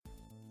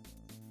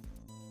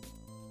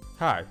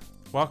Hi,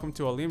 welcome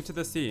to Olim to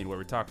the Scene, where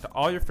we talk to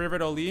all your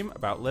favorite Olim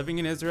about living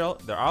in Israel,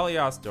 their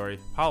Aliyah story,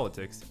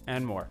 politics,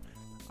 and more.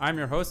 I'm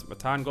your host,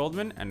 Matan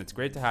Goldman, and it's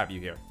great to have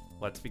you here.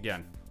 Let's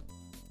begin.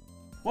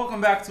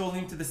 Welcome back to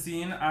Olim to the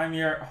Scene. I'm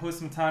your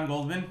host, Matan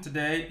Goldman.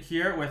 Today,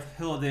 here with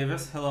Hillel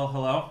Davis.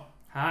 Hello.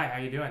 Hi,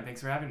 how you doing? Thanks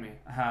for having me.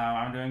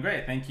 I'm doing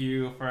great. Thank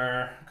you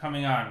for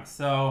coming on.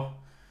 So,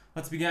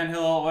 let's begin,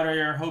 Hillel. What are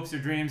your hopes,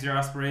 your dreams, your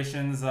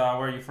aspirations? Where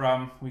are you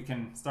from? We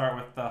can start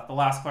with the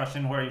last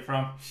question. Where are you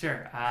from?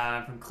 Sure.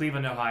 I'm from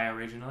Cleveland, Ohio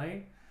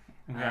originally.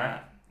 Okay.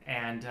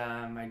 And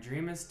my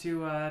dream is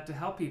to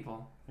help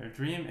people. Your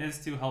dream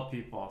is to help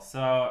people.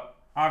 So,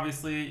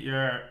 obviously,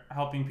 you're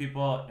helping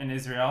people in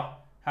Israel.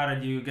 How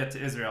did you get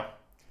to Israel?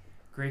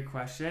 Great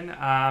question.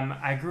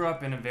 I grew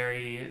up in a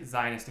very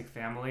Zionistic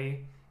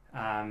family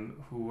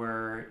who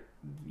were,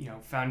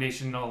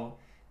 foundational.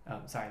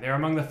 They were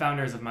among the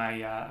founders of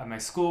my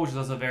school, which is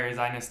also very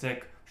Zionistic,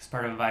 which is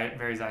part of a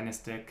very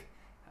Zionistic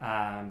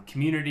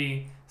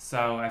community.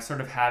 So I sort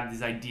of had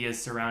these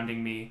ideas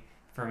surrounding me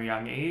from a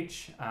young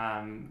age.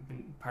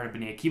 Been part of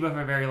B'nai Akiva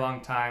for a very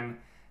long time.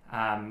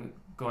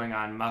 Going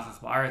on Machach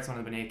Ba'aretz, one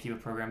of the B'nai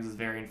Akiva programs, is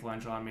very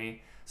influential on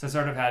me. So I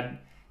sort of had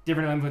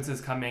different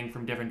influences coming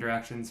from different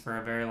directions for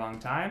a very long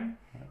time.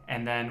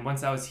 And then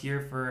once I was here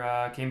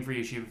came for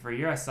yeshiva for a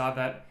year, I saw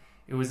that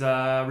it was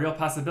a real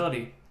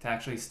possibility to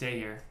actually stay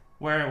here.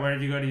 Where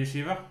did you go to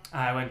yeshiva?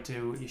 I went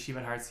to yeshiva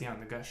at Har Zion,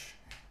 the Gush.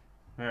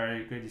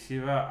 Very good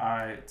yeshiva.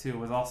 I, too,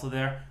 was also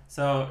there.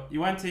 So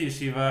you went to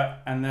yeshiva,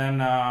 and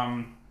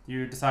then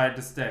you decided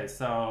to stay.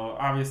 So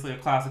obviously a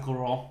classical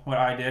role, what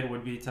I did,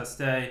 would be to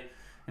stay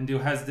and do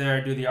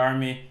Hesder, do the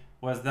army.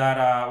 Was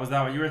that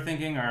what you were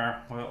thinking,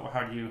 or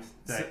how do you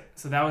stay?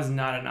 So that was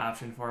not an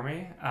option for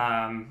me.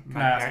 Can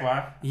I ask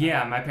why?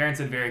 Yeah, my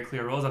parents had very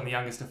clear rules. I'm the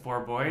youngest of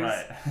four boys.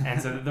 Right.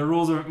 And so the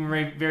rules were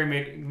made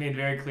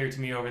very clear to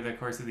me over the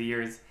course of the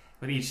years.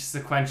 With each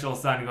sequential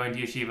son going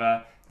to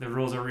yeshiva, the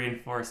rules are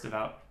reinforced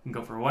about you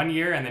can go for 1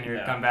 year and then you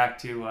come back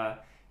to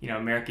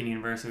American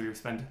University where you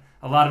spend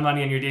a lot of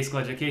money on your day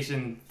school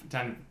education,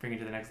 time to bring it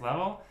to the next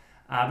level.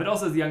 But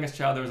also as the youngest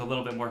child, there was a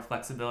little bit more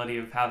flexibility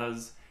of how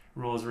those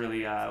rules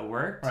really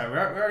worked. Right, we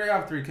already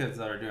have 3 kids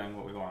that are doing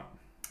what we want.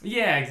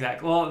 Yeah,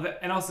 exactly. Well,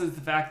 and also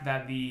the fact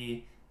that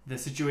the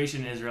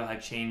situation in Israel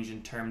had changed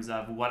in terms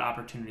of what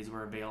opportunities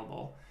were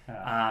available.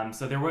 Yeah.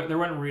 So there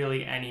weren't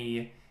really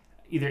any,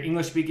 either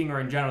English speaking or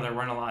in general, there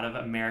weren't a lot of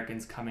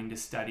Americans coming to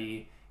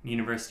study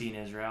university in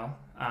Israel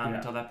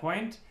until that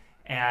point.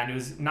 And it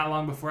was not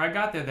long before I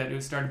got there that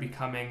it started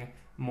becoming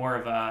more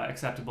of a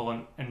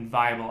acceptable and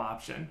viable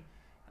option.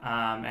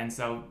 And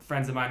so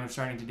friends of mine were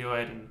starting to do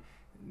it, and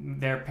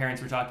their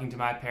parents were talking to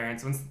my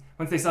parents.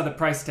 Once they saw the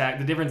price tag,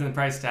 the difference in the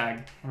price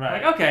tag,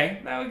 right. Like, okay,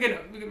 now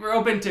we're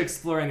open to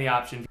exploring the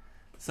option.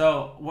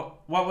 So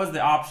what was the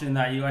option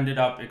that you ended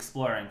up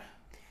exploring?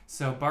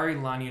 So Bar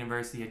Ilan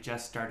University had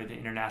just started an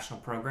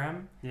international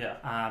program. Yeah.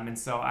 And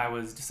so I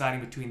was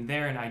deciding between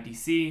there and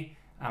IDC,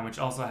 which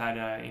also had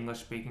an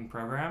English-speaking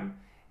program.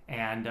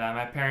 And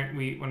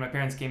when my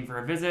parents came for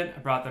a visit, I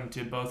brought them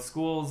to both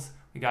schools.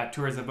 We got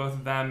tours of both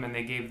of them, and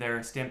they gave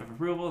their stamp of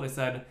approval. They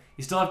said,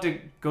 you still have to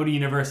go to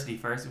university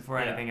first before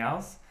anything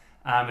else.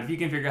 But if you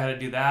can figure out how to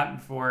do that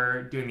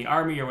before doing the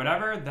army or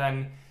whatever,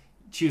 then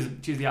choose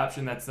the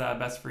option that's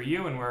best for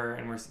you, and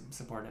we're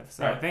supportive.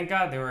 So Thank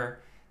God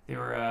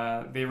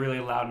they really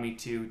allowed me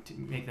to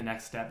make the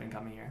next step in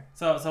coming here.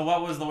 So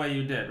what was the way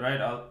you did,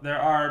 right? There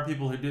are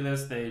people who do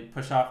this. They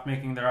push off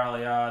making their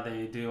aliyah,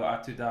 they do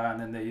atudah, and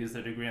then they use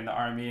their degree in the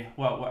army.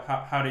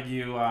 How did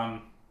you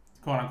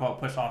quote unquote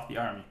push off the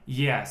army?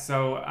 Yeah,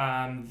 so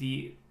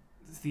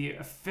the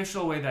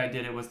official way that I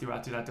did it was through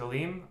Atudat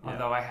Olim,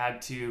 although I had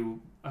to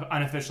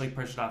unofficially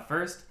push it off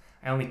first.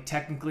 I only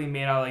technically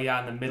made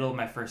Aliyah in the middle of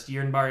my first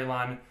year in Bar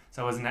Ilan,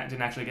 so I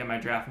didn't actually get my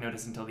draft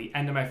notice until the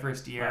end of my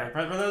first year.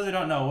 Right. For those who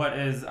don't know, what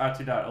is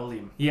Atudat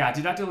Olim? Yeah,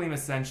 Atudat Olim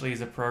essentially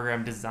is a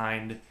program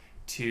designed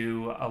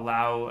to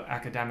allow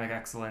academic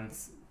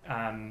excellence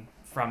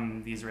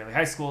from the Israeli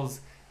high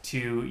schools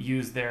to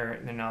use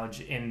their knowledge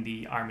in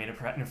the army at a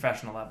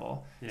professional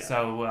level. Yeah.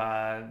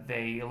 So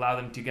they allow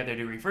them to get their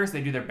degree first.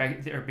 They do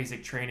their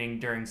basic training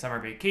during summer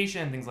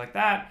vacation, things like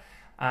that,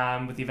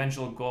 with the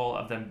eventual goal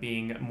of them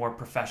being more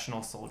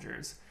professional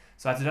soldiers.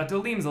 So Atudat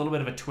Olim is a little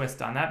bit of a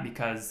twist on that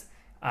because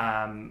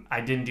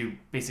I didn't do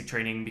basic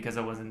training because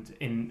I wasn't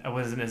an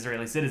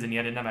Israeli citizen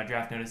yet. I didn't have my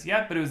draft notice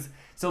yet, but it was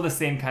still the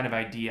same kind of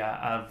idea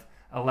of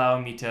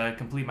allowing me to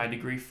complete my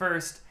degree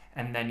first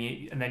and then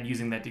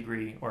using that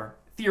degree, or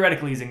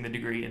theoretically using the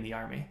degree in the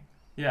army.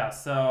 Yeah,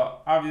 so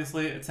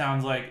obviously it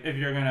sounds like if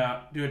you're going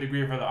to do a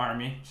degree for the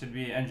army, it should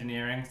be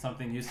engineering,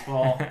 something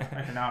useful,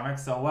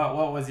 economics. So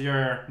what was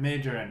your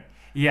major in?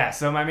 Yeah,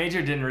 so my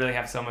major didn't really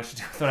have so much to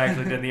do with what I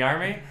actually did in the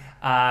army.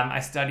 I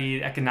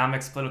studied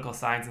economics, political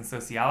science, and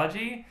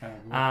sociology,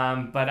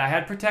 but I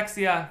had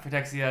protexia.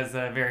 Protexia is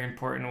a very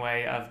important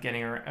way of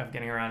getting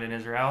around in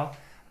Israel.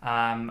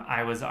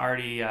 I was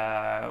already,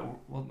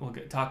 we'll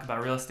talk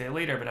about real estate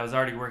later, but I was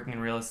already working in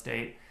real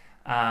estate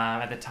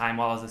at the time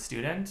while I was a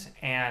student,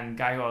 and the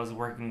guy who I was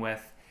working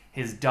with,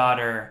 his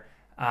daughter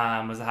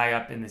was high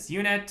up in this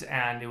unit,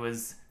 and it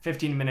was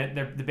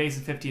 15-minute. The base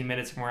of 15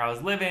 minutes from where I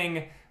was living.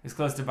 It was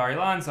close to Bar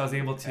Ilan, so I was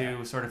able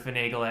to sort of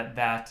finagle it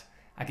that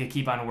I could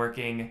keep on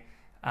working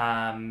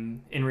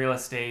in real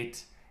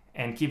estate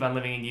and keep on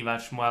living in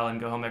Givat Shmuel and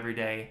go home every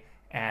day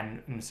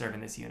and serve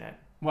in this unit.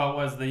 What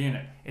was the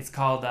unit? It's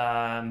called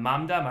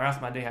Mamda Marach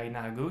Madei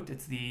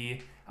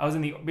HaNahagut. I was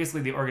in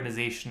basically the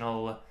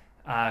organizational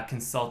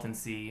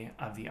consultancy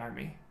of the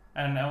army.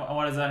 And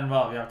what does that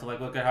involve? You have to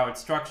look at how it's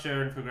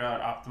structured and figure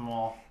out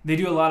optimal. They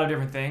do a lot of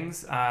different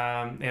things. They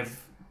have.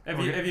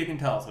 If you can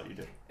tell us what you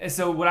do.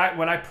 So what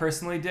I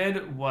personally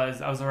did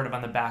was I was sort of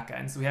on the back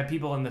end. So we had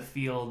people in the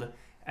field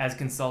as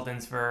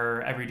consultants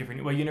for every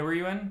different. What unit were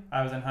you in?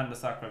 I was in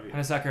Handasakra V.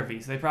 Handasakra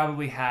V. So they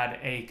probably had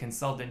a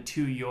consultant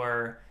to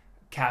your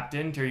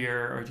captain, to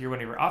your one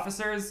of your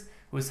officers,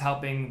 who was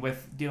helping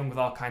with dealing with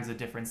all kinds of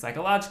different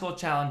psychological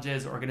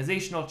challenges,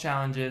 organizational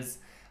challenges.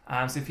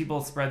 So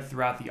people spread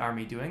throughout the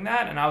army doing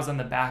that, and I was on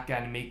the back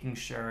end making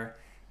sure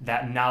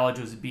that knowledge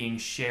was being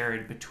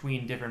shared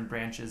between different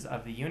branches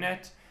of the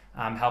unit,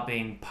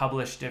 helping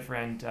publish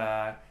different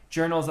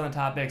journals on the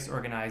topics,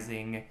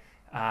 organizing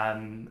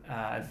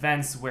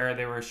events where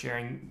they were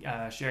sharing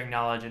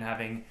knowledge and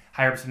having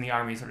higher-ups from the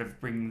army sort of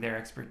bringing their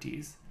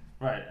expertise.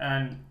 Right,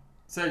 and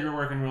said you're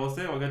working real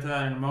estate. We'll get to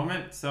that in a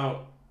moment.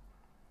 So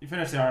you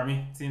finished the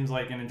army. Seems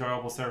like an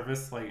enjoyable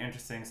service,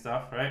 interesting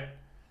stuff, right?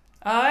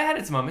 It had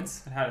its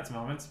moments. It had its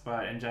moments,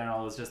 but in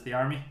general, it was just the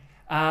army.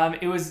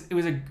 It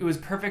was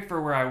perfect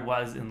for where I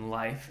was in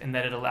life, in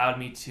that it allowed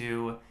me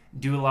to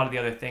do a lot of the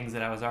other things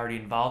that I was already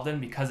involved in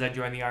because I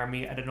joined the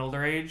army at an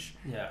older age.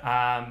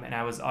 Yeah. And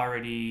I was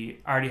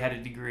already had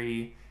a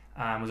degree,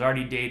 was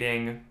already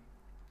dating,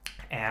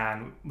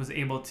 and was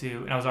able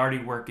to. And I was already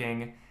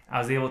working. I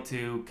was able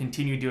to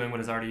continue doing what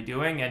I was already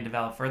doing and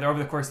develop further over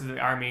the course of the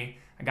army.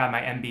 I got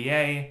my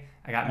MBA.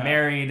 I got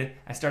married.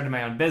 I started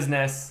my own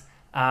business.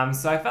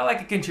 So I felt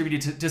like it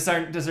contributed to a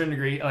certain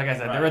degree. Like I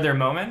said, there were their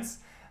moments.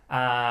 So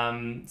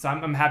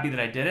I'm happy that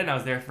I did it. And I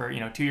was there for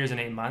 2 years and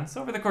 8 months.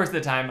 Over the course of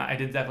the time, I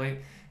did definitely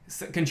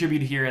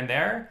contribute here and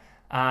there.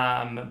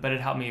 But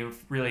it helped me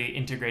really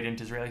integrate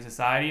into Israeli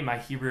society. My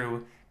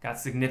Hebrew got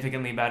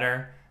significantly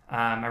better.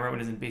 I remember when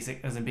I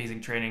was in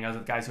basic training, I was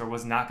with guys who I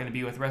was not going to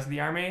be with the rest of the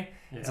army.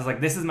 Yeah. So I was like,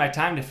 this is my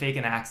time to fake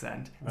an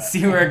accent. Right.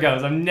 See where it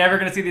goes. I'm never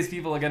going to see these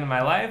people again in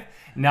my life.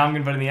 Now I'm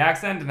going to put in the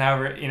accent, and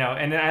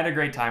and I had a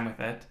great time with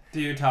it. Do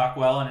you talk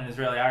well in an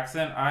Israeli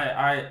accent?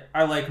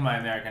 I like my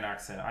American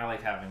accent. I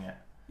like having it.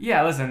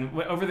 Yeah, listen,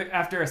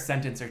 after a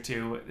sentence or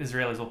two,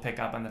 Israelis will pick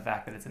up on the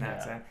fact that it's an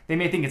accent. They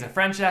may think it's a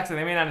French accent.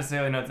 They may not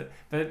necessarily know it's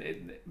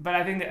but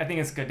I think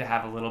it's good to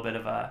have a little bit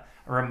of a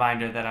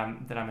reminder that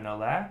I'm an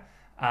Oleh.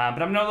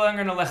 But I'm no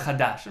longer an Oleh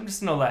Chadash. I'm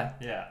just an Oleh.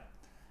 Yeah.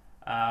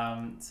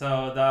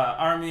 So the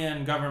army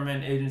and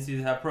government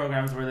agencies have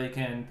programs where they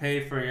can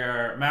pay for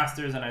your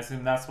master's, and I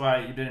assume that's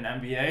why you did an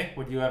MBA.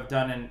 Would you have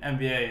done an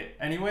MBA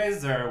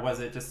anyways, or was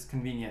it just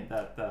convenient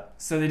that the...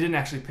 So they didn't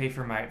actually pay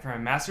for my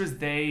master's.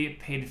 They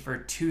paid for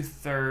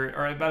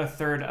about a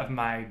third of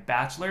my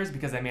bachelor's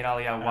because I made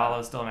Aliyah while I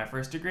was still in my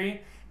first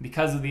degree.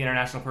 Because of the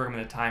international program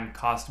at the time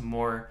cost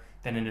more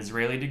than an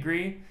Israeli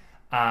degree.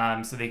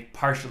 So they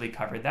partially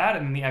covered that,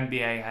 and then the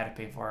MBA I had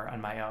to pay for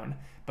on my own.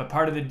 But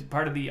part of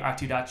the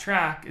Atudat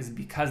track is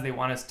because they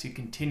want us to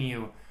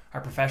continue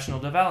our professional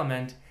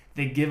development.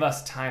 They give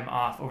us time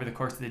off over the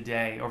course of the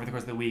day, over the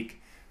course of the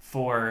week,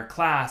 for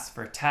class,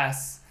 for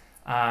tests.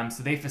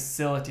 So they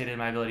facilitated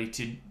my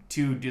ability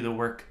to do the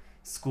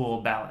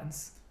work-school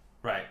balance.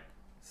 Right.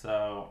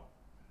 So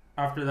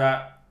after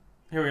that,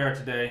 here we are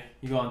today.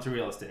 You go into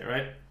real estate,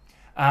 right?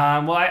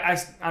 Well, I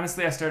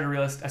honestly, I sort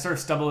of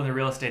stumbled into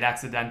real estate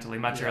accidentally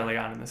much early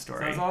on in the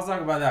story. So let's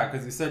talk about that,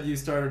 because you said you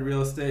started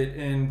real estate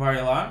in Bar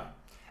Ilan.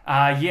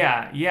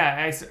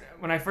 Yeah.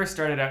 When I first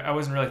started, I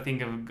wasn't really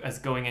thinking of as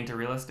going into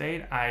real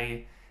estate.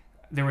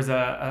 There was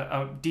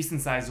a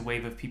decent sized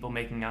wave of people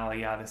making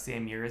Aliyah the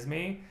same year as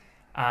me,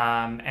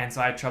 and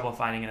so I had trouble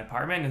finding an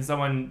apartment. And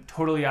someone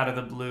totally out of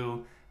the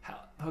blue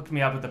hooked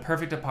me up with the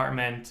perfect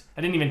apartment.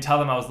 I didn't even tell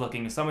them I was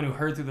looking. Someone who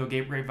heard through the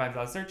grapevines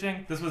I was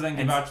searching. This was in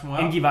Givat Shmuel?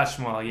 In Givat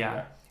Shmuel, yeah.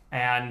 Okay.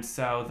 And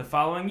so the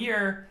following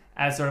year,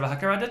 as sort of a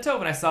Hakarat Datov,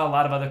 when I saw a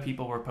lot of other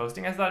people were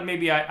posting, I thought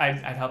maybe I'd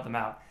help them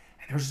out.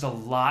 And there was just a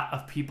lot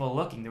of people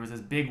looking. There was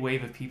this big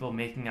wave of people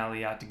making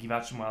Aliyah to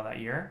Givat Shmuel that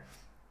year.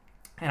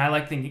 And I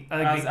like thinking...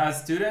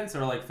 As students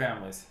or like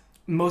families?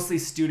 Mostly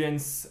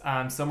students.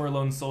 Some were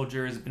lone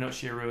soldiers, Benot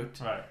Shirut.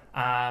 Right.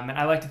 And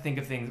I like to think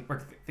of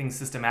things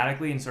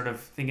systematically and sort of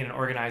think in an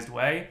organized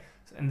way.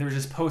 And there were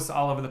just posts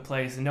all over the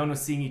place, and no one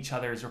was seeing each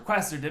other's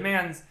requests or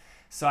demands.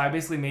 So I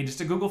basically made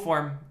just a Google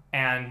form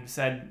and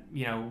said,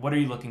 what are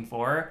you looking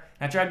for?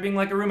 And I tried being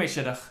like a roommate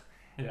shidduch.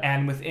 Yeah.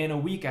 And within a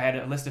week, I had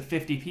a list of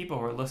 50 people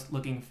who were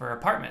looking for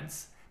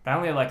apartments. But I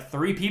only had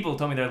 3 people who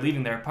told me they're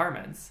leaving their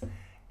apartments.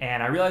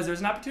 And I realized there's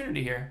an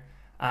opportunity here.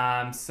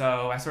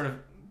 So I sort of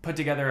put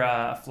together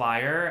a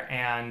flyer,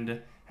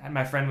 and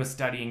my friend was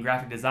studying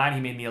graphic design. He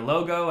made me a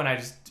logo, and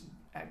I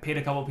paid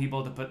a couple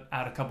people to put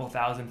out a couple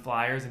thousand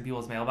flyers in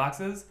people's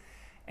mailboxes.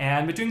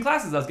 And between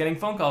classes, I was getting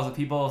phone calls with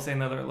people saying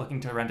that they're looking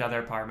to rent out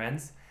their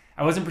apartments.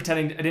 I wasn't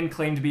pretending, I didn't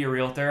claim to be a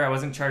realtor. I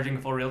wasn't charging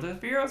a full realtor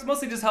fee. I was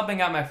mostly just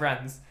helping out my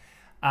friends.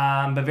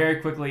 But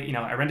very quickly,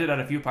 I rented out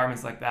a few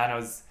apartments like that. I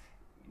was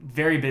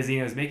very busy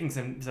and I was making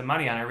some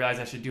money on it. I realized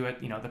I should do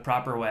it, the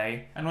proper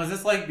way. And was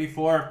this like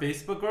before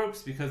Facebook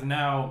groups? Because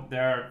now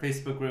there are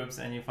Facebook groups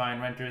and you find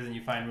renters and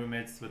you find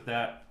roommates with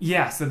that.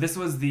 Yeah, so this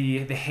was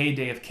the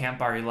heyday of Camp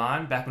Bar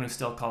Ilan, back when it was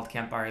still called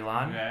Camp Bar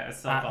Ilan. Yeah, it's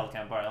still called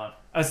Camp Bar Ilan.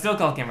 It was still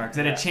called Camp Bar because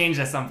it had changed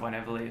at some point, I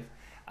believe.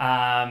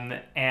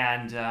 And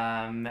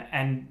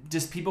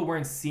just people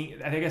weren't seeing,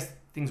 I guess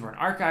things weren't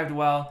archived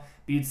well,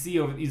 but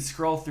you'd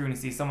scroll through and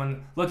see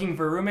someone looking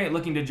for a roommate,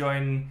 looking to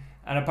join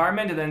an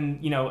apartment, and then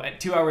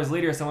 2 hours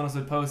later someone else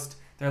would post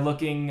they're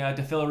looking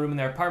to fill a room in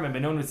their apartment,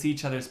 but no one would see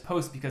each other's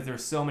posts because there were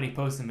so many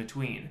posts in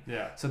between.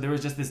 Yeah. So there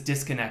was just this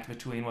disconnect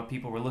between what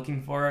people were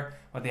looking for,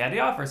 what they had to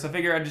offer. So I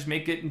figured I'd just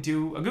make it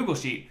into a Google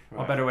sheet. Right.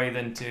 What better way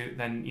than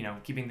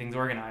keeping things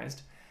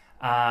organized?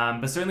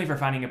 But certainly for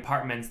finding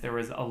apartments, there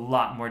was a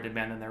lot more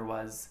demand than there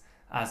was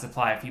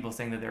supply of people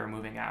saying that they were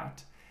moving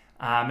out.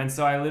 And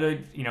so I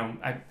literally,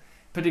 I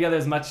put together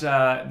as much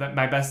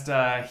my best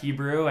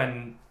Hebrew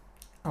and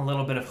a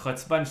little bit of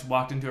chutzpah, and just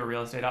walked into a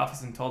real estate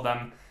office and told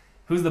them,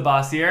 "Who's the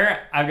boss here?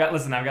 I've got a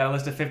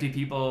list of 50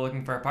 people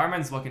looking for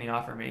apartments. What can you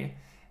offer me?"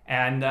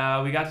 And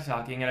we got to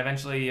talking, and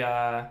eventually,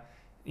 the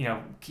guy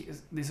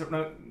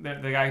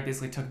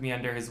basically took me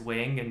under his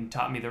wing and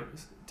taught me the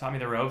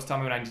ropes, taught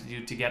me what I need to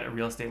do to get a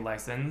real estate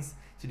license,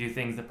 to do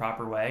things the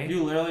proper way.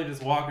 You literally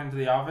just walked into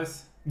the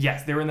office?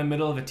 Yes, they were in the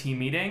middle of a team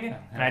meeting,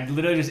 and I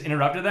literally just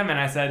interrupted them, and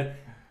I said,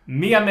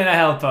 "Mi amena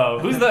helpo.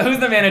 Who's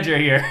the manager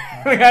here?"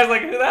 The guy's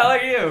like, "Who the hell are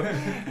you?"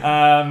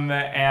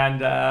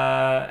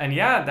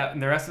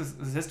 The rest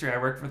is history. I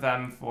worked with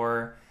them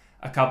for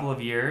a couple of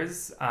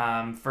years.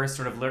 First,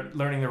 sort of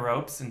learning the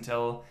ropes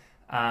until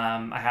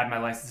I had my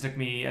license. It took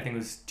me, I think it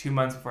was 2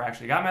 months before I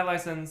actually got my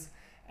license,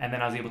 and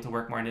then I was able to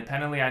work more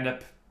independently. I ended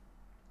up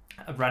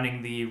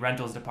running the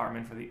rentals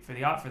department for the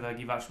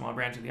Givat Shmuel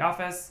branch of the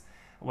office.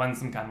 Won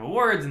some kind of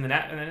awards in the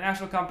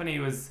national company.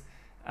 It was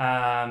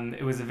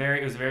a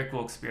very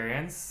cool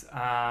experience,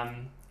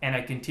 and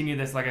I continued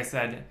this, like I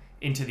said,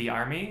 into the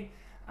army.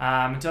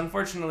 Until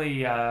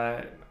unfortunately,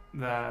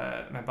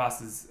 my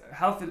boss's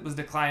health was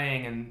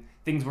declining and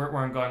things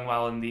weren't going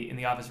well in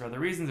the office for other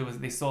reasons.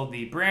 They sold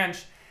the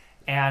branch,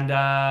 and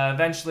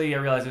eventually I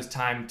realized it was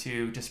time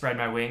to spread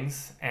my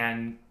wings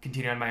and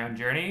continue on my own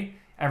journey.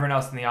 Everyone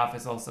else in the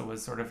office also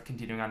was sort of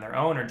continuing on their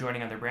own or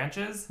joining other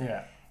branches.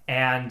 Yeah.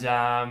 And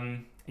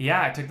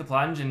I took the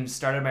plunge and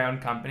started my own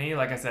company,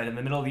 like I said, in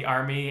the middle of the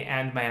army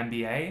and my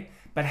MBA.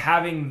 But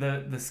having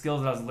the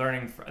skills that I was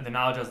learning, the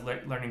knowledge I was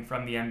learning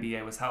from the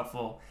MBA was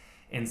helpful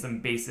in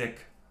some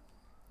basic,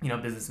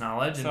 business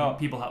knowledge, and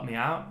people helped me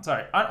out.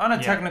 Sorry, on a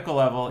technical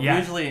level,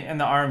 usually in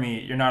the army,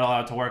 you're not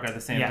allowed to work at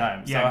the same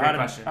time. So great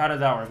question. How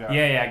did that work out?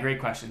 Yeah, great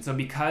question. So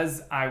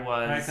because I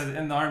was... Because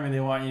in the army,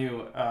 they want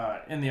you,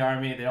 they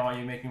don't want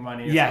you making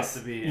money. Yes.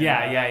 Supposed to be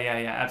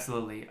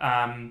Absolutely.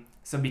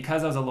 So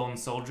because I was a lone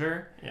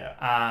soldier,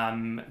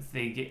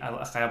 they get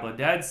a chayal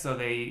boded, so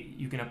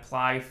you can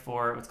apply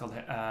for what's called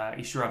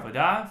ishur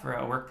avodah, for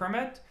a work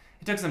permit.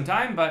 It took some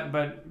time,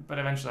 but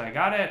eventually I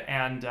got it,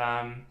 and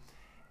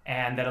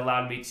that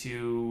allowed me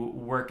to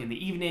work in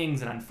the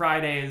evenings and on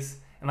Fridays.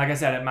 And like I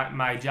said,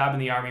 my job in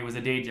the army was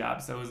a day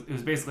job, so it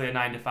was basically a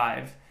 9 to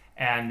 5,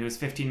 and it was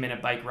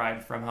 15-minute bike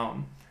ride from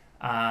home.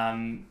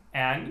 I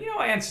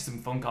answered some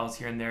phone calls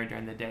here and there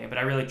during the day, but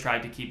I really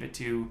tried to keep it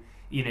to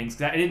evenings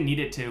because I didn't need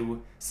it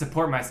to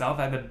support myself.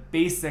 I had the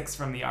basics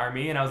from the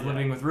army, and I was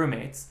living with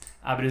roommates,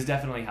 but it was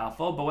definitely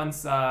helpful. But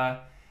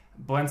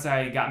once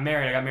I got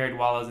married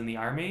while I was in the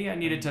army. I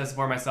needed to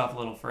support myself a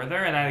little further,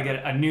 and I had to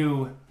get a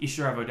new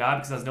ishur avodah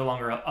because I was no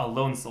longer a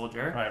lone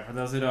soldier. Right. For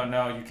those who don't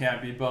know, you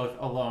can't be both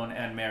a lone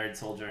and married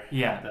soldier.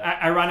 Yeah.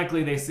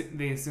 Ironically, they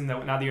assume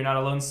that now that you're not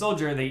a lone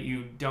soldier, that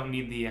you don't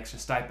need the extra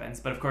stipends.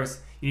 But of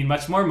course, you need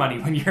much more money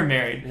when you're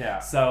married. Yeah.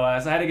 So I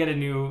had to get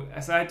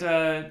I had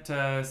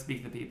to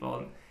speak to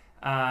people,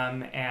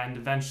 and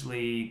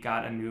eventually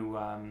got a new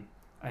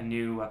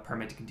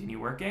permit to continue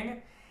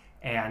working,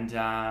 and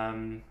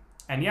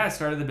I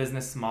started the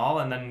business small,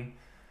 and then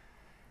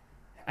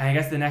I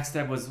guess the next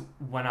step was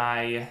when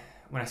I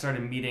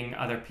started meeting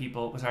other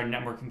people, started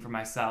networking for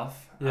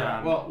myself.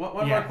 Yeah.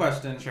 One more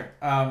question. Sure.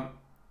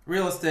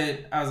 Real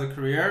estate as a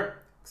career,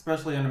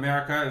 especially in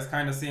America, is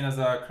kind of seen as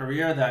a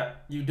career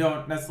that you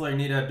don't necessarily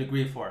need a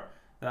degree for.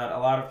 That a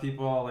lot of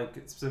people, like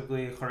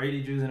specifically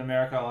Haredi Jews in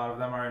America, a lot of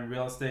them are in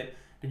real estate.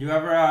 Did you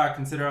ever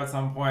consider at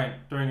some point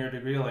during your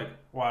degree, like,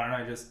 why don't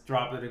I just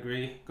drop the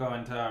degree, go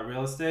into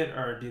real estate,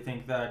 or do you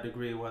think the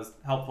degree was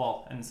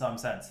helpful in some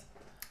sense?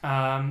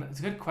 It's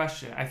a good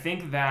question. I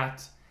think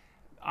that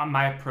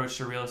my approach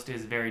to real estate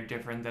is very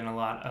different than a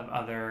lot of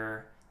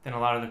other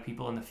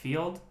people in the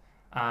field.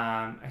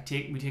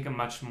 We take a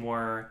much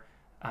more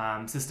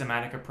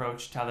systematic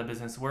approach to how the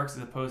business works,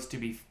 as opposed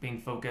to being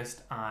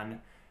focused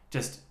on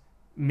just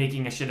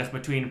making a shidduch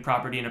between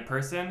property and a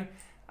person.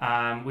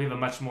 We have a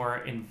much more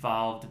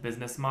involved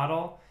business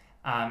model.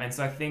 And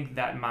so I think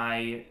that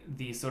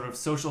the sort of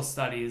social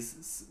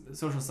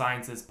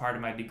sciences part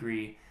of my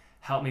degree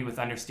helped me with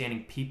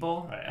understanding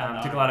people.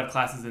 Right, took a lot of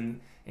classes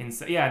in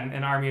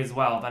Army as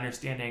well, of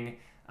understanding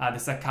the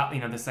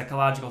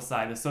psychological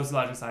side, the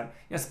sociological side,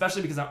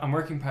 especially because I'm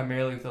working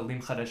primarily with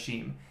Olim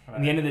Chadashim. Right.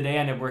 At the end of the day,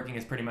 I end up working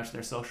as pretty much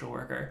their social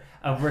worker,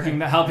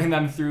 helping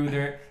them through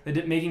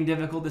making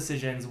difficult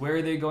decisions. Where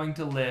are they going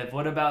to live?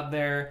 What about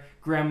their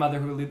grandmother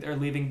who they're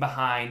leaving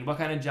behind? What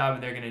kind of job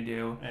are they going to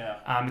do?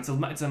 Yeah.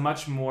 It's a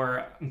much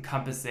more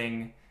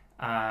encompassing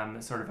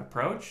sort of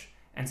approach,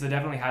 and so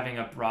definitely having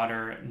a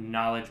broader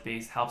knowledge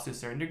base helps to a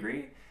certain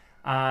degree.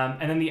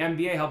 And then the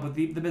MBA helped with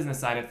the business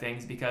side of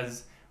things,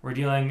 because we're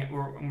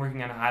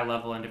working on a high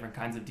level in different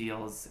kinds of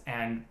deals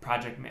and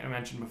project. I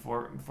mentioned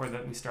before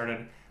that we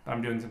started,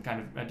 I'm doing some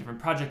kind of different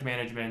project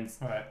management.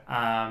 Right.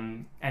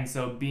 And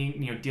so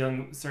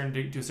dealing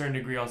to a certain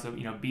degree also,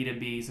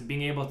 B2B. So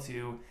being able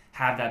to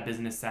have that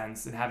business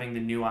sense and having the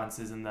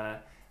nuances and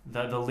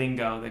the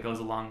lingo that goes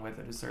along with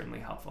it is certainly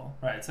helpful.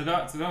 Right. So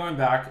going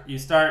back, you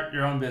start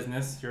your own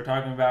business. You're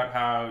talking about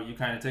how you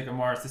kind of take a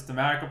more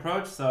systematic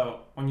approach. So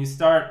when you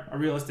start a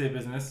real estate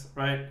business,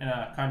 right, in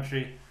a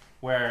country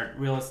where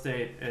real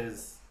estate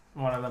is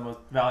one of the most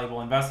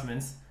valuable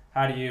investments,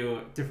 how do you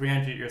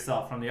differentiate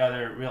yourself from the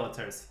other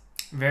realtors?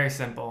 Very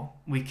simple.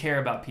 We care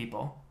about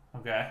people.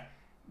 Okay.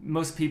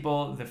 Most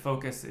people, the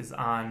focus is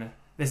on,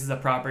 this is a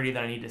property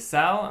that I need to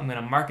sell. I'm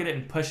going to market it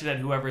and push it at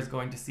whoever is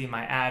going to see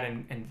my ad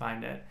and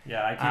find it.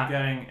 Yeah, I keep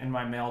getting in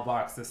my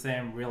mailbox the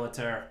same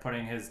realtor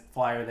putting his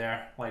flyer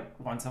there like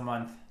once a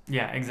month.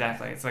 Yeah,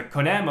 exactly. It's like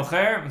koneh,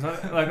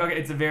 mocher. Like, okay,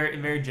 it's a very,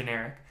 very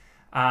generic.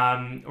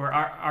 Or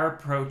our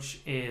approach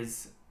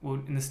is,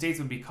 in the States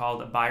would be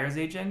called a buyer's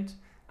agent,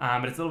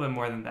 but it's a little bit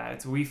more than that.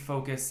 It's we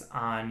focus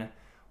on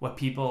what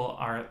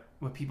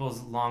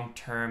people's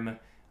long-term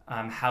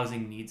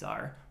housing needs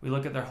are. We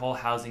look at their whole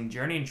housing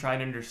journey and try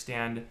to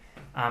understand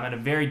at a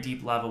very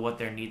deep level what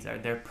their needs are,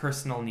 their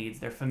personal needs,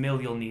 their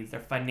familial needs, their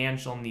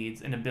financial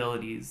needs and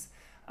abilities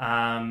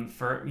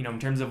for in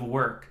terms of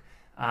work,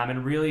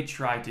 and really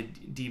try to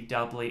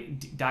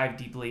dive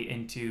deeply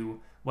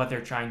into what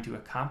they're trying to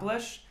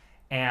accomplish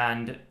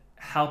and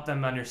help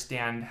them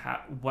understand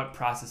what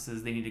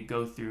processes they need to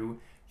go through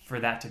for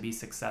that to be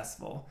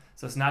successful.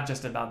 So it's not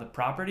just about the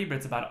property, but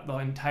it's about the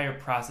entire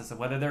process of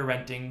whether they're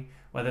renting,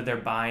 whether they're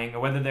buying, or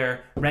whether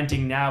they're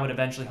renting now but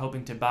eventually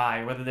hoping to buy,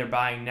 or whether they're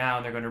buying now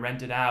and they're going to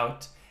rent it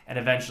out and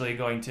eventually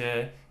going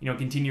to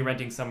continue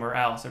renting somewhere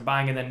else, or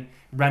buying and then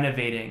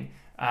renovating.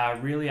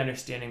 Really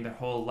understanding their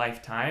whole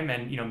lifetime,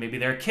 and maybe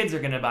their kids are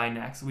going to buy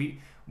next. We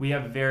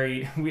have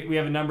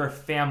a number of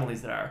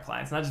families that are our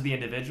clients, not just the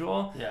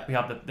individual. Yeah. We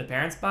help the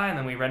parents buy, and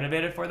then we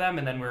renovate it for them,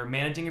 and then we're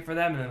managing it for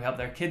them, and then we help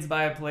their kids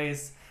buy a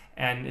place,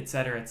 and et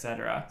cetera, et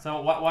cetera.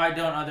 So why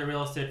don't other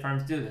real estate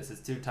firms do this? It's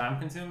too time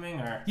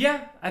consuming, or?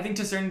 Yeah, I think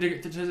to a certain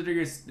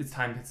degree it's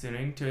time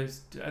consuming. To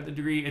a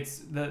degree, it's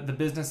the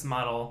business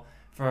model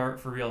for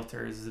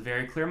realtors is a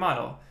very clear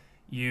model.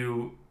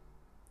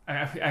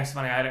 It's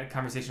funny, I had a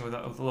conversation with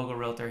a local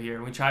realtor here,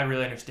 and we tried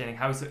really understanding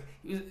how is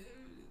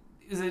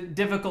a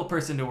difficult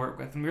person to work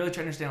with, and we really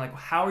tried to understand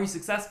how are you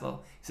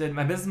successful. He said,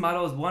 my business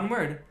model is one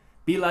word: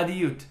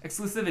 biladiyut,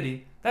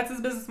 exclusivity. That's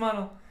his business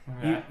model.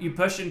 Yeah. You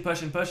push and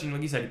push and push, and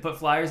like you said, you put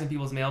flyers in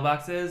people's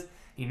mailboxes,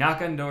 you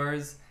knock on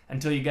doors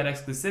until you get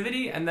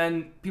exclusivity, and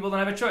then people don't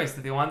have a choice.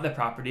 If they want the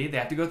property, they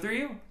have to go through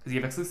you because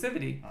you have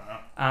exclusivity.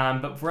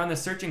 But if we're on the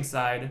searching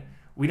side,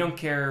 we don't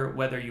care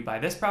whether you buy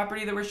this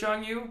property that we're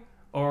showing you,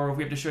 or if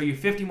we have to show you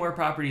 50 more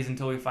properties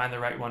until we find the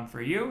right one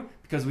for you,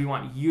 because we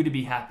want you to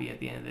be happy at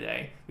the end of the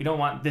day. We don't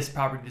want this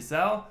property to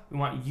sell. We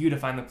want you to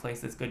find the place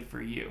that's good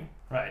for you.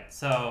 Right.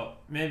 So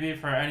maybe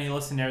for any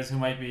listeners who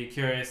might be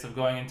curious of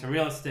going into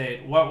real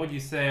estate, what would you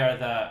say are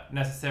the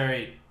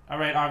necessary, all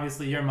right,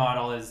 obviously your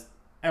model is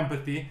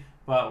empathy,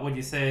 but would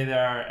you say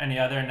there are any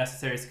other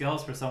necessary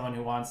skills for someone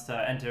who wants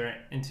to enter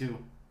into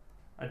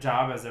a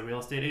job as a real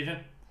estate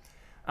agent?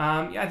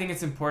 I think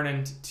it's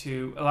important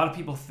a lot of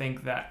people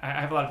think that,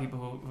 I have a lot of people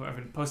who have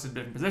been posted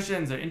different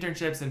positions or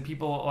internships, and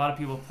a lot of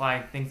people apply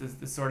and think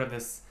this sort of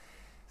this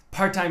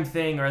part-time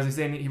thing, or as we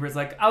say in Hebrew, it's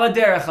like, ala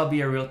derech, I'll be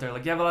a realtor.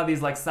 Like, you have a lot of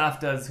these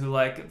saftas who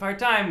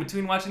part-time,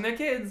 between watching their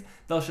kids,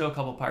 they'll show a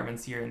couple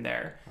apartments here and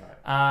there.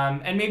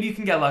 Right. And maybe you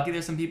can get lucky.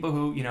 There's some people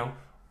who, you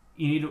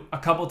need a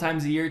couple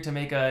times a year to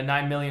make a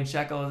 9 million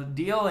shekel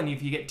deal, and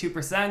if you get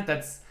 2%,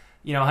 that's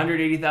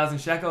 180,000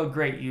 shekel,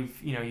 great, you've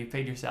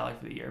paid your salary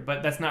for the year.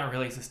 But that's not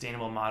really a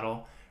sustainable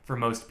model for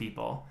most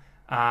people.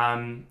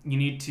 You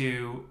need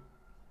to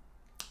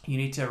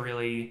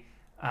really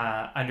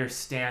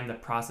understand the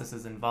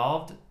processes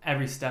involved,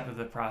 every step of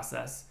the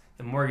process,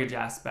 the mortgage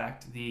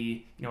aspect,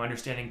 the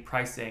understanding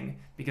pricing,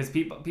 because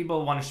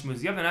people want to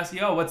schmooze you up and ask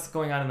you, what's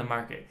going on in the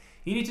market?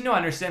 You need to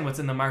understand what's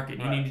in the market.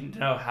 You Right. need to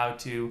know how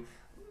to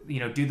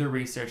do the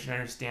research and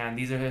understand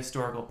these are the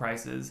historical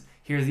prices.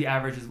 Here's the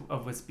averages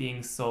of what's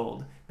being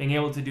sold. Being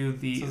able to do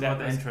This is what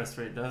the interest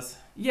rate does.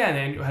 Yeah,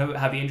 and then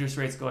how the interest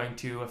rate's going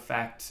to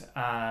affect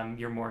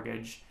your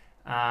mortgage.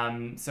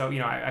 So,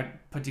 I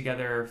put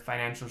together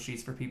financial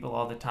sheets for people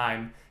all the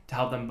time to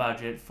help them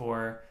budget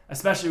for,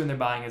 especially when they're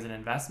buying as an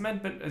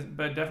investment,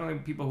 but definitely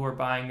people who are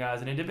buying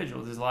as an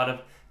individual. There's a lot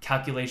of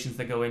calculations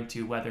that go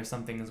into whether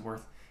something is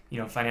worth,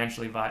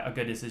 financially a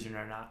good decision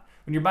or not.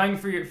 When you're buying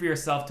for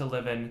yourself to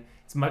live in,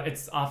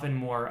 it's often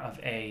more of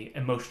a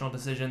emotional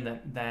decision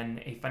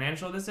than a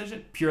financial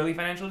decision, purely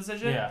financial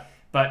decision. Yeah.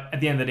 But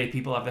at the end of the day,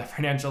 people have their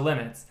financial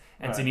limits,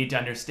 and so you Right. need to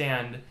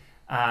understand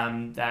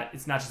that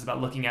it's not just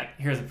about looking at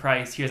here's a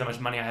price, here's how much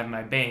money I have in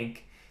my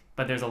bank,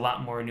 but there's a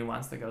lot more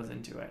nuance that goes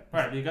into it.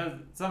 Right, because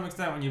to some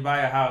extent, when you buy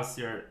a house,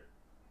 you're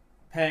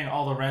paying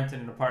all the rent in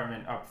an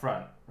apartment up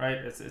front, right?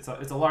 It's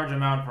a large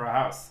amount for a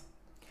house.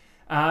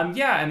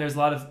 Yeah, and there's a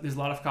lot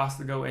of costs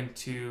that go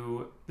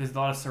into. There's a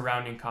lot of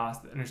surrounding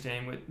costs,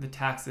 understanding with the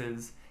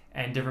taxes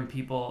and different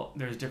people.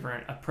 There's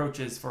different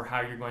approaches for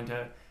how you're going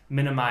to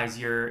minimize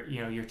your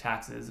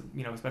taxes.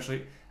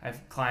 Especially I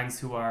have clients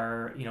who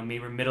are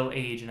maybe middle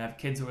age and have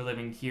kids who are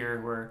living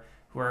here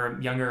who are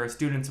younger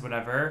students or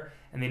whatever,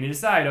 and they need to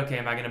decide, okay,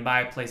 am I going to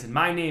buy a place in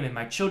my name, in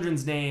my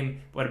children's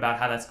name? What about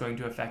how that's going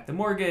to affect the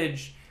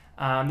mortgage?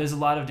 There's a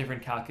lot of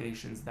different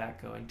calculations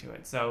that go into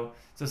it. So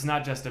it's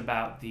not just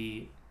about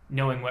the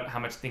knowing how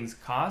much things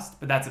cost,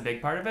 but that's a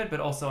big part of it, but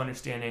also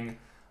understanding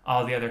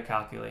all the other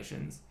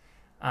calculations.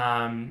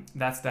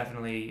 That's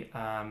definitely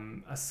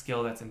a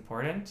skill that's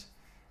important.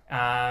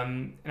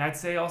 And I'd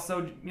say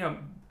also,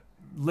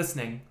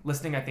 listening.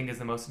 Listening, I think, is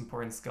the most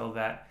important skill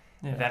that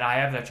I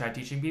have, that I try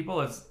teaching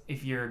people. Is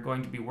if you're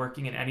going to be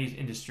working in any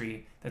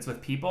industry that's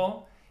with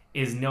people,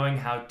 is knowing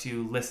how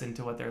to listen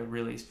to what they're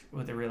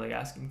really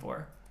asking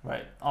for.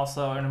 Right.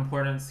 Also, an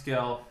important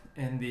skill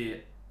in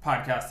the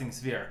podcasting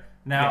sphere.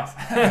 Now,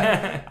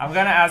 Yes. I'm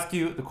going to ask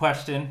you the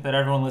question that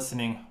everyone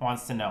listening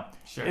wants to know.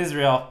 Sure.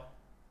 Israel,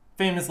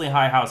 famously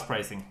high house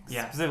pricing,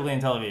 Yeah. specifically in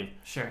Tel Aviv.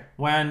 Sure.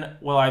 When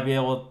will I be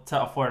able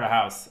to afford a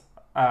house?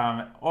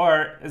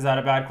 Or is that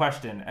a bad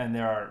question? And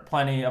there are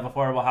plenty of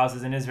affordable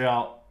houses in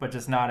Israel, but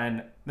just not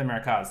in the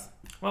Merkaz.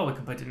 Well, we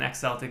can put an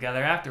Excel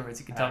together afterwards.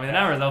 You can tell me the Okay.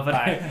 numbers, though.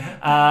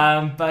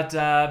 But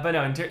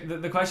no.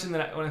 The question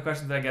one of the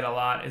questions that I get a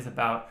lot is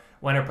about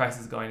when are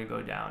prices going to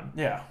go down.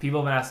 Yeah. People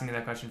have been asking me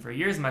that question for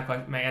years.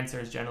 My answer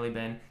has generally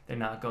been they're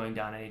not going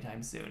down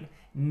anytime soon.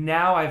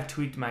 Now I've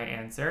tweaked my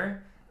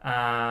answer.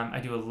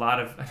 I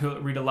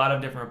read a lot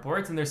of different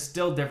reports, and there's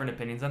still different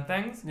opinions on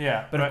things.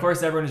 Yeah. But of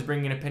course, everyone who's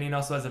bringing an opinion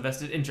also has a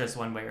vested interest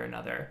one way or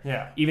another.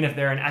 Yeah. Even if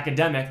they're an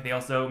academic, they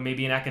also may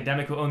be an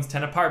academic who owns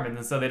 10 apartments,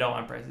 and so they don't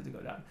want prices to go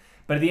down.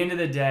 But at the end of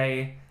the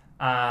day,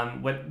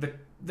 what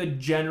the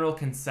general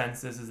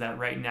consensus is that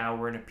right now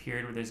we're in a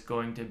period where there's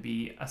going to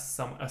be a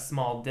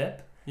small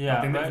dip. Yeah.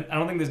 I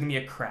don't think there's going to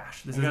be a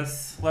crash.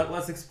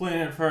 Let's explain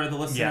it for the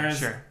listeners. Yeah,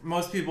 sure.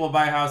 Most people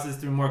buy houses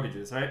through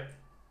mortgages, right?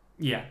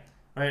 Yeah.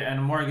 Right, and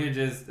a mortgage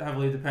is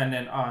heavily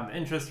dependent on the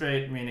interest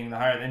rate, meaning the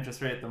higher the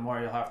interest rate, the more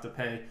you'll have to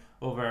pay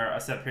over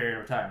a set period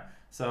of time.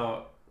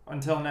 So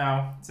until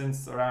now,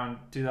 since around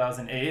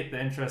 2008,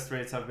 the interest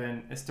rates have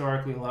been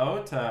historically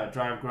low to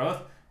drive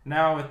growth.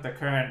 Now with the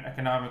current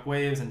economic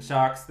waves and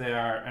shocks,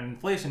 and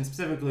inflation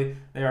specifically,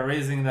 they are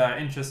raising the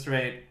interest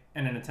rate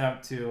in an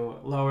attempt to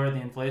lower the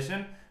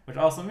inflation, which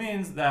also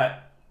means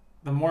that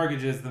the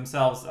mortgages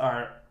themselves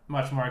are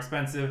much more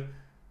expensive,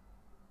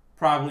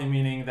 probably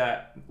meaning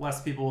that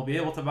less people will be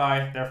able to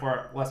buy,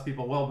 therefore less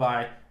people will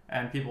buy,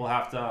 and people will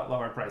have to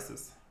lower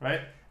prices, right?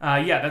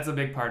 Yeah, that's a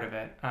big part of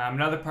it.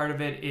 Another part of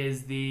it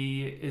is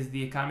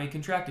the economy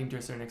contracting to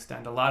a certain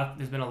extent.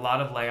 There's been a lot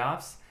of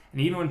layoffs,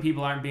 and even when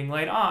people aren't being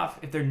laid off,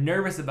 if they're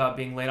nervous about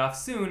being laid off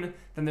soon,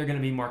 then they're going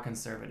to be more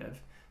conservative.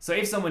 So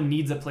if someone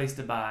needs a place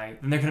to buy,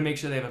 then they're going to make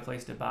sure they have a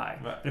place to buy.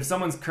 Right. But if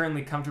someone's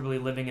currently comfortably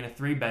living in a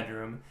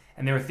 3-bedroom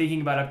and they were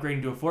thinking about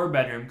upgrading to a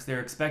 4-bedroom because they're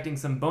expecting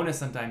some bonus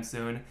sometime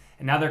soon,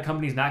 and now their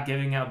company's not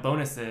giving out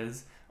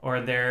bonuses,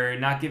 or they're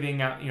not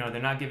giving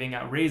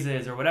out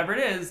raises or whatever it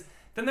is,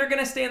 then they're going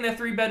to stay in their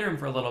 3-bedroom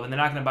for a little bit, and they're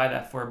not going to buy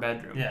that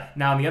 4-bedroom. Yeah.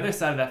 Now, on the other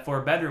side of that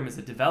 4-bedroom is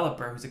a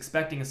developer who's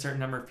expecting a certain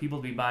number of people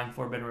to be buying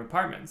 4-bedroom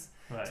apartments.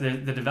 Right. So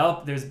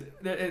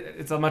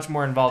it's a much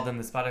more involved than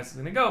this podcast is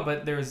going to go,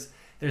 but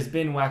there's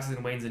been waxes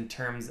and wanes in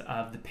terms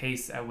of the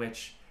pace at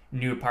which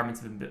new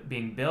apartments have been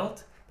being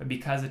built, but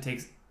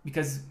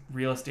because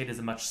real estate is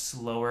a much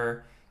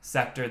slower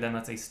sector than,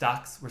 let's say,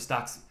 stocks, where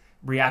stocks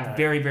react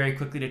very, very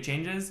quickly to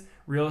changes,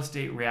 real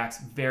estate reacts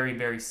very,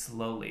 very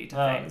slowly to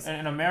things.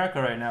 In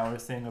America right now, we're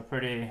seeing a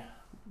pretty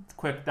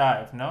quick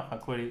dive, no? A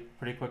pretty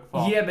quick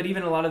fall. Yeah, but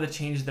even a lot of the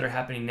changes that are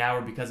happening now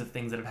are because of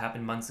things that have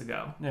happened months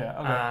ago.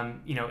 Yeah,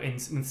 okay.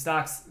 In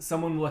stocks,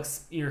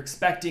 you're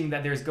expecting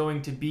that there's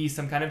going to be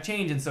some kind of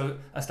change, and so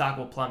a stock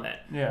will plummet.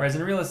 Yeah. Whereas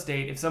in real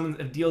estate, if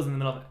deals in the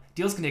middle of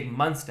deals can take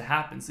months to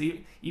happen. So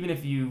even if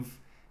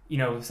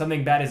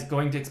something bad is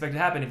going to expect to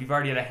happen, if you've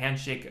already had a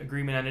handshake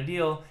agreement on a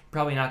deal, you're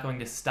probably not going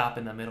to stop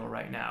in the middle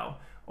right now,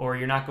 or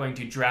you're not going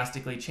to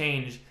drastically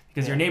change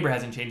because your neighbor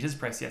hasn't changed his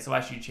price yet, so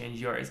why should you change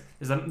yours?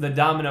 The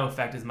domino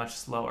effect is much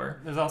slower.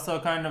 There's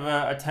also kind of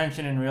a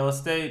tension in real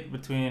estate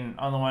between,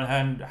 on the one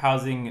hand,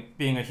 housing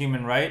being a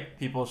human right,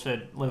 people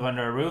should live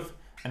under a roof,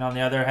 and on the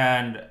other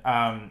hand,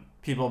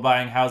 people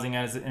buying housing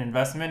as an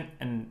investment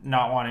and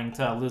not wanting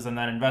to lose on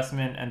that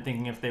investment and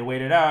thinking if they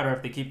wait it out or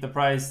if they keep the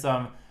price,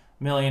 some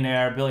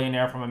millionaire,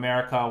 billionaire from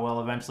America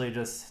will eventually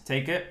just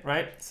take it,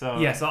 right? So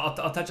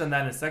I'll touch on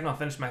that in a second. I'll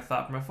finish my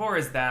thought from before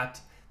is that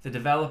the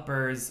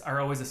developers are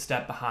always a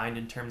step behind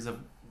in terms of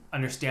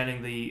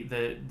understanding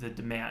the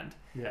demand.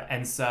 Yeah.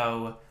 And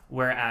so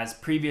whereas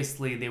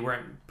previously they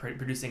weren't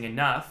producing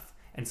enough,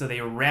 and so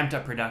they ramped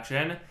up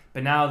production,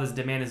 but now this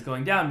demand is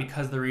going down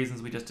because of the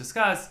reasons we just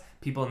discussed,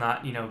 people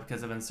not,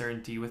 because of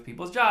uncertainty with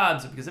people's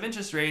jobs or because of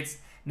interest rates.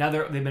 Now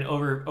they've been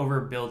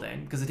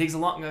overbuilding because it takes a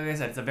long, like I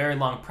said, it's a very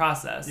long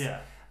process.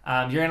 Yeah.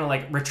 You're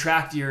gonna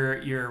retract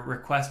your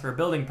request for a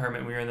building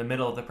permit when you're in the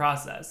middle of the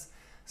process.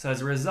 So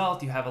as a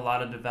result, you have a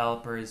lot of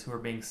developers who are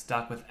being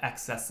stuck with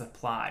excess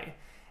supply,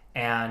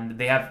 and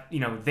they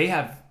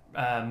have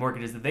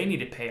mortgages that they need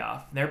to pay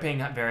off. They're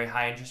paying very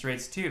high interest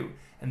rates too,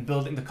 and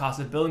the cost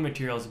of building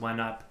materials went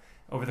up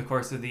over the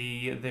course of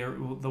the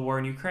war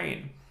in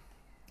Ukraine,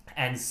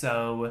 and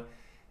so.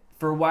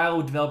 For a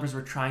while, developers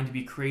were trying to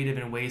be creative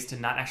in ways to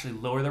not actually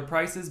lower their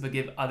prices, but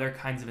give other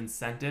kinds of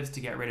incentives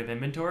to get rid of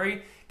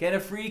inventory. Get a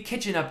free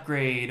kitchen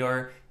upgrade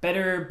or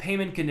better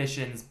payment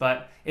conditions.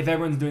 But if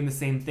everyone's doing the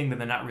same thing, then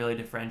they're not really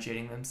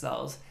differentiating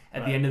themselves.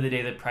 At the end of the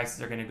day, the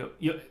prices are going to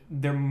go...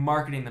 they're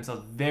marketing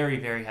themselves very,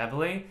 very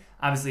heavily.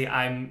 Obviously,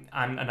 I'm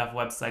on enough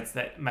websites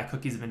that my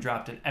cookies have been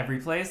dropped in every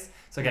place.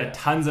 So I get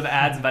tons of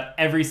ads about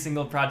every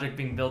single project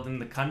being built in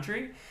the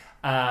country.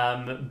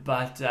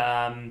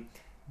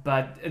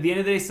 But at the end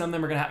of the day, some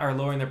of them are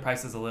lowering their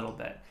prices a little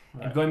bit.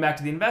 Right. And going back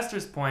to the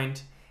investor's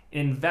point, an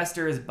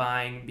investor is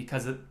buying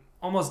because of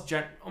almost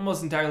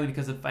entirely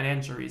because of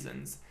financial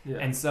reasons. Yeah.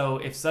 And so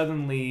if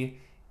suddenly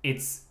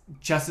it's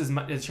just as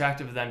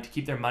attractive to them to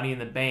keep their money in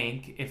the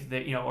bank if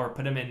they, or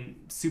put them in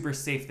super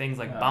safe things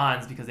like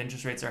bonds because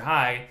interest rates are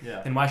high,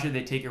 then why should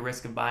they take a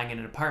risk of buying in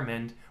an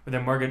apartment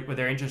where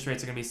their interest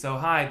rates are going to be so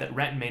high that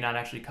rent may not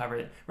actually cover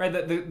it, right?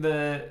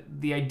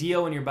 The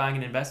ideal when you're buying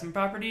an investment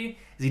property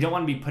is you don't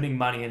want to be putting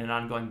money in an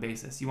ongoing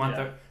basis. You want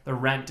the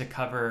rent to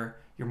cover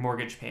your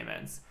mortgage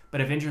payments. But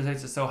if interest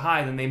rates are so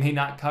high, then they may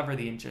not cover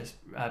the interest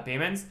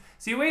payments.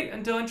 So you wait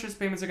until interest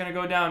payments are going to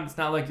go down. It's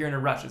not like you're in a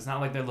rush. It's not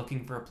like they're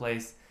looking for a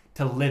place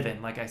to live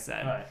in, like I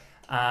said. Right.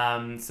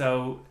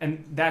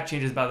 And that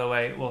changes, by the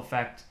way, will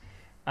affect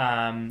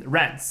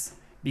rents.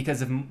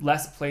 Because if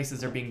less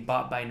places are being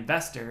bought by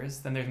investors,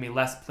 then there's going to be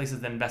less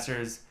places that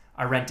investors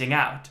are renting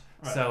out.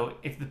 Right. So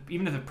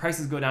even if the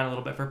prices go down a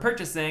little bit for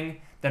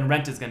purchasing, then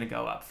rent is going to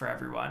go up for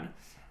everyone.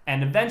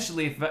 And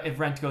eventually, if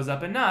rent goes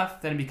up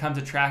enough, then it becomes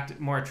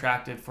more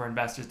attractive for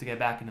investors to get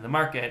back into the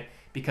market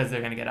because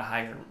they're going to get a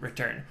higher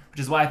return. Which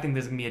is why I think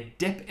there's going to be a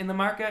dip in the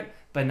market,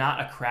 but not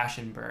a crash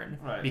and burn.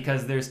 Right.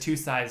 Because there's two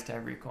sides to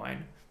every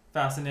coin.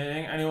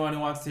 Fascinating. Anyone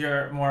who wants to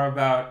hear more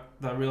about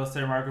the real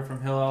estate market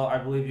from Hillel, I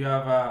believe you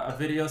have a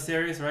video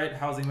series, right?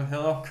 Housing with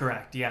Hillel?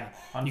 Correct, yeah.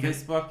 On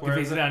Facebook? You can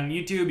visit it on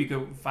YouTube. You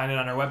can find it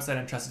on our website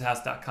on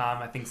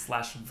trustedhouse.com, I think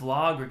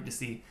 /vlog, or you can just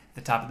see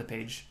the top of the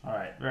page. All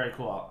right, very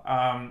cool.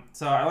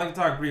 So I'd like to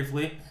talk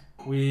briefly.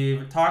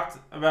 We've talked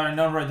about a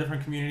number of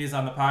different communities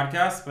on the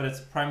podcast, but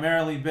it's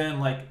primarily been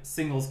like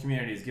singles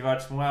communities.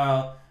 Givat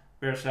Shmuel,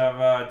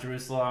 Beersheba,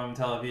 Jerusalem,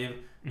 Tel Aviv.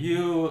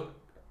 Mm-hmm.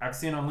 I've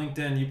seen on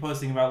LinkedIn you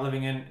posting about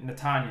living in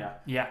Netanya.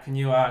 Yeah. Can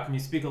you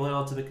speak a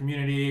little to the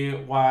community,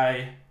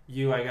 why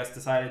you, I guess,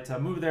 decided to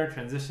move there,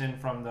 transition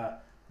from the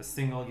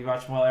single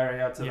Givat Shmuel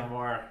area to the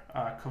more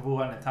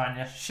Kavua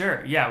Netanya?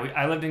 Sure, yeah.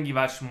 I lived in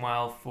Givat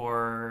Shmuel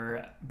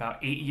for about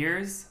 8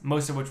 years,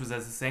 most of which was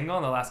as a single.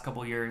 In the last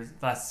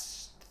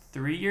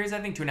 3 years, I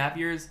think, 2.5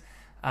 years,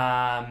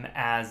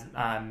 as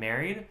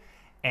married.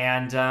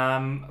 And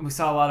we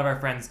saw a lot of our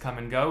friends come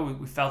and go.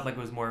 We felt like it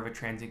was more of a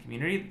transient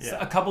community. Yeah. So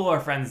a couple of our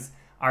friends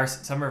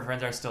some of our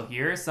friends are still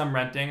here, some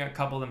renting, a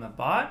couple of them have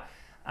bought.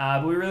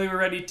 But we really were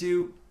ready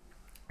to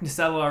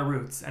settle our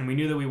roots, and we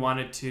knew that we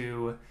wanted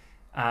to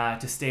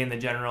stay in the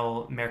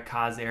general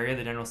Merkaz area,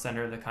 the general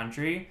center of the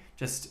country.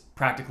 Just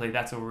practically,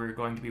 that's where we were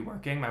going to be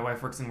working. My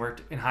wife worked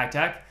in high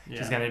tech. Yeah.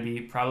 She's going to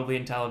be probably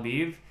in Tel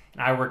Aviv,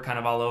 and I work kind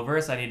of all over,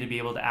 so I need to be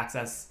able to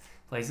access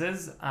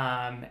places.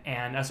 And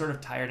I was sort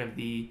of tired of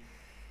the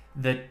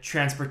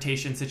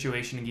transportation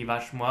situation in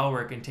Givat Shmuel,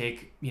 where it can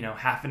take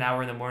half an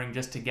hour in the morning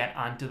just to get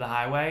onto the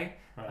highway.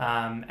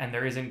 Right. And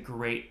there isn't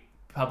great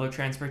public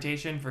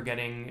transportation for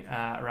getting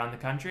around the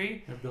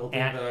country. They're building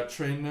the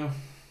train now.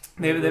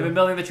 They've been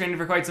building the train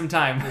for quite some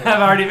time. Yeah.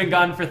 I've already been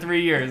gone for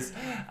 3 years.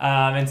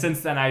 And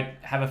since then, I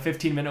have a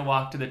 15-minute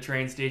walk to the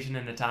train station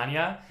in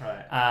Netanya,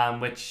 right.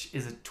 Which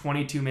is a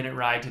 22-minute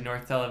ride to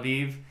North Tel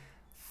Aviv,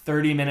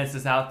 30 minutes to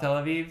South Tel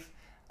Aviv.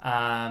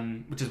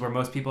 Which is where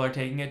most people are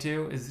taking it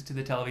is to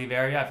the Tel Aviv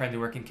area. I have friends who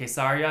work in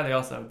Caesarea.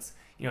 It's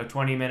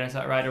 20 minutes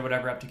ride or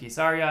whatever up to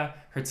Caesarea.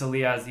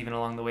 Herzliya is even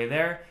along the way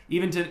there.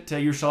 Even to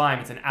Yerushalayim,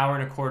 it's an hour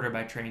and a quarter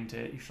by train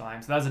to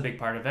Yerushalayim. So that was a big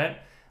part of it.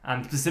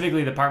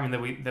 Specifically, the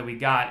apartment that we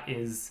got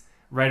is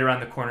right around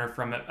the corner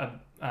from what's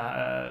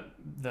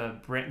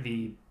the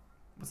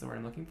word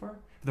I'm looking for?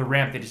 The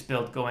ramp they just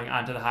built going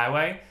onto the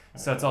highway.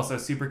 So it's also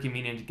super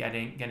convenient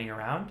getting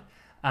around.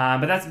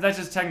 But that's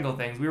just technical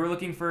things. We were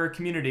looking for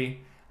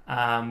community.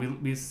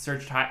 We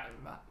searched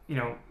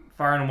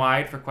far and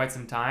wide for quite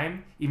some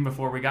time, even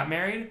before we got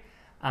married.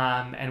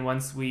 And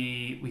once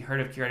we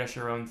heard of Kiryat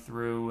Sharon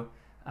through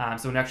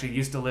someone who actually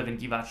used to live in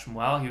Givat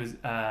Shmuel. He was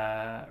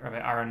Rabbi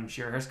Aaron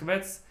Shir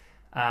Hershkovitz.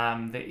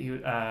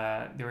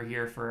 They were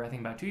here for I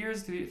think about 3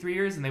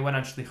 years, and they went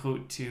on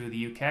shlichut to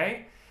the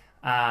UK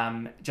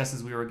just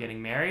as we were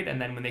getting married.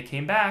 And then when they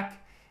came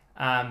back,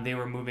 they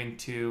were moving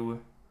to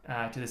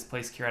this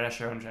place Kiryat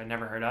Sharon, which I'd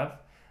never heard of.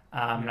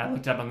 And I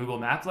looked it up on Google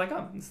Maps, like,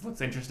 oh, this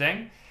looks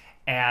interesting.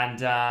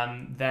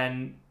 And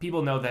then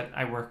people know that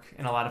I work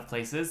in a lot of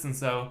places, and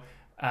so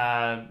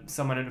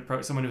someone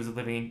who was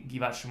living in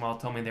Givat Shmuel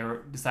told me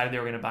decided they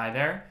were going to buy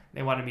there.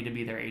 They wanted me to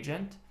be their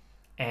agent,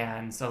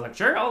 and so like,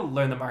 sure, I'll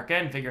learn the market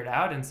and figure it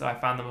out. And so I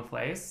found them a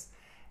place,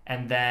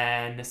 and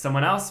then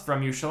someone else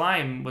from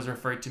Yerushalayim was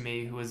referred to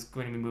me who was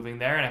going to be moving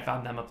there, and I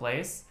found them a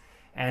place.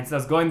 And so I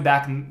was going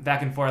back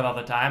and forth all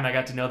the time. I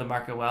got to know the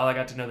market well. I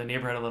got to know the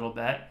neighborhood a little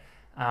bit.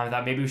 I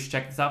thought maybe we should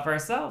check this out for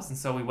ourselves, and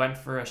so we went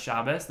for a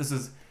Shabbos. This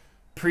was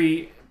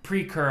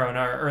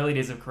pre-Corona, or early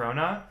days of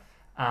Corona.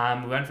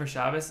 We went for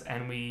Shabbos,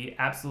 and we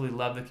absolutely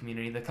loved the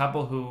community. The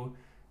couple who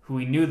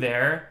we knew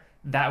there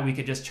that week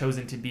had just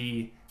chosen to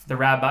be the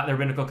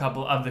rabbinical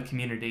couple of the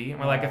community. And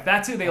we're like, if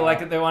that's who they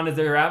like, if they wanted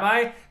their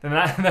rabbi, then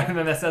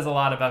that says a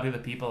lot about who the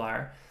people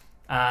are.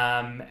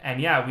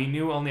 And yeah, we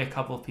knew only a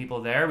couple of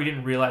people there. We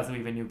didn't realize that we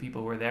even knew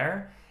people were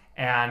there.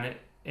 And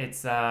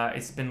it's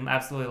been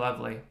absolutely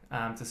lovely.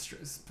 It's a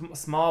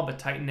small but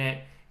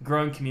tight-knit,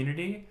 growing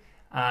community.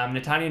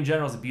 Netanya in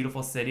general is a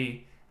beautiful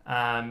city.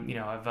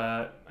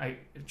 I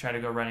try to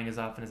go running as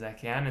often as I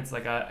can. It's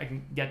like I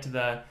can get to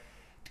the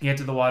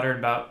water in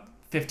about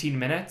 15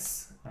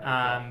 minutes.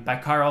 By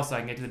car also, I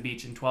can get to the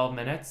beach in 12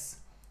 minutes,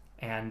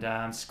 and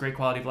it's great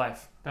quality of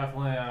life.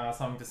 Definitely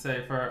something to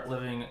say for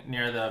living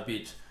near the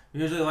beach. We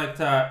usually like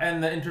to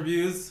end the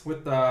interviews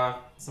with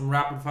some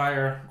rapid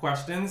fire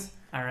questions.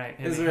 All right.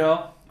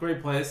 Israel,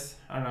 great place.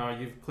 I don't know,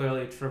 you've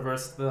clearly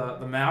traversed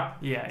the map.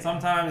 Yeah.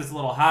 Sometimes it's a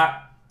little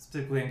hot,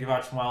 particularly in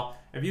Givat Shmuel.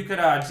 If you could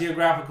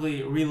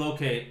geographically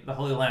relocate the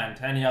Holy Land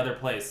to any other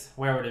place,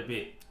 where would it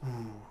be?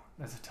 Ooh,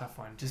 that's a tough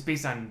one. Just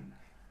based on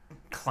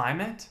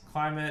climate?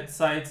 Climate,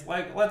 sites.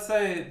 Like, let's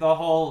say the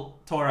whole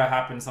Torah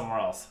happened somewhere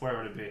else. Where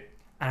would it be?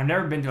 I've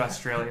never been to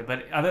Australia,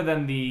 but other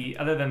than the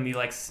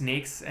like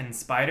snakes and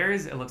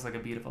spiders, it looks like a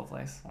beautiful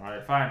place. All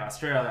right, fine.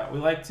 Australia. We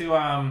like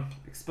to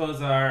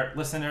expose our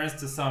listeners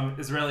to some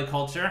Israeli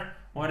culture.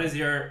 What is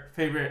your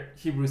favorite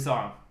Hebrew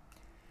song?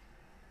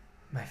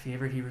 My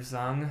favorite Hebrew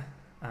song?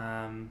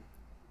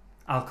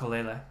 Al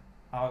Kolele.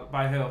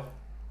 By who?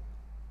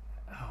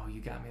 Oh,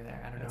 you got me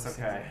there. I don't know. It's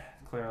okay.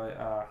 Clearly,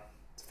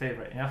 it's a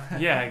favorite, you know?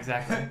 Yeah,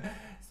 exactly.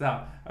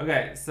 So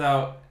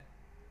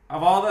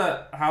of all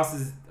the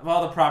houses, of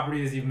all the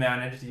properties you've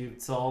managed,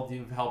 you've sold,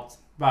 you've helped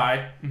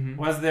buy,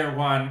 was there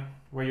one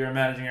where you were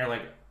managing, you're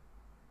like,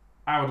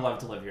 I would love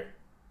to live here?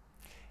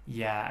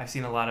 Yeah, I've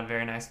seen a lot of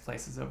very nice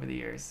places over the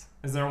years.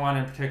 Is there one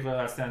in particular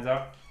that stands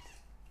out?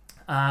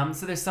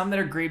 So there's some that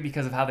are great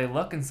because of how they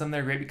look, and some that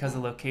are great because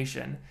of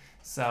location.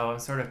 So I'm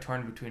sort of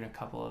torn between a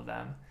couple of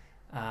them.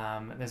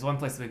 There's one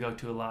place that we go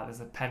to a lot. There's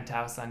a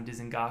penthouse on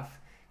Dizengoff,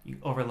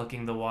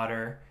 overlooking the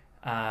water,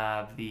 in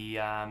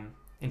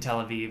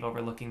Tel Aviv,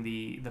 overlooking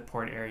the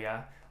port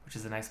area, which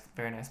is a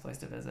very nice place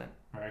to visit.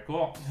 All right,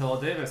 cool. Hillel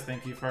Davis,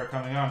 thank you for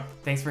coming on.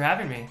 Thanks for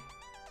having me.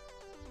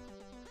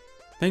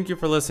 Thank you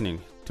for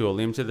listening to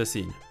Olim to the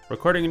Scene.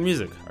 Recording and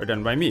music are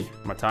done by me,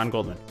 Matan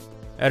Goldman.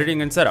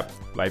 Editing and setup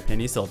by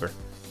Penny Silver.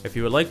 If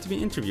you would like to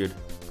be interviewed,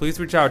 please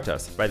reach out to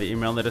us by the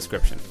email in the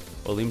description,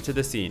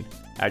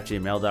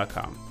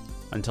 olimtothescene@gmail.com.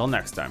 Until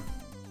next time.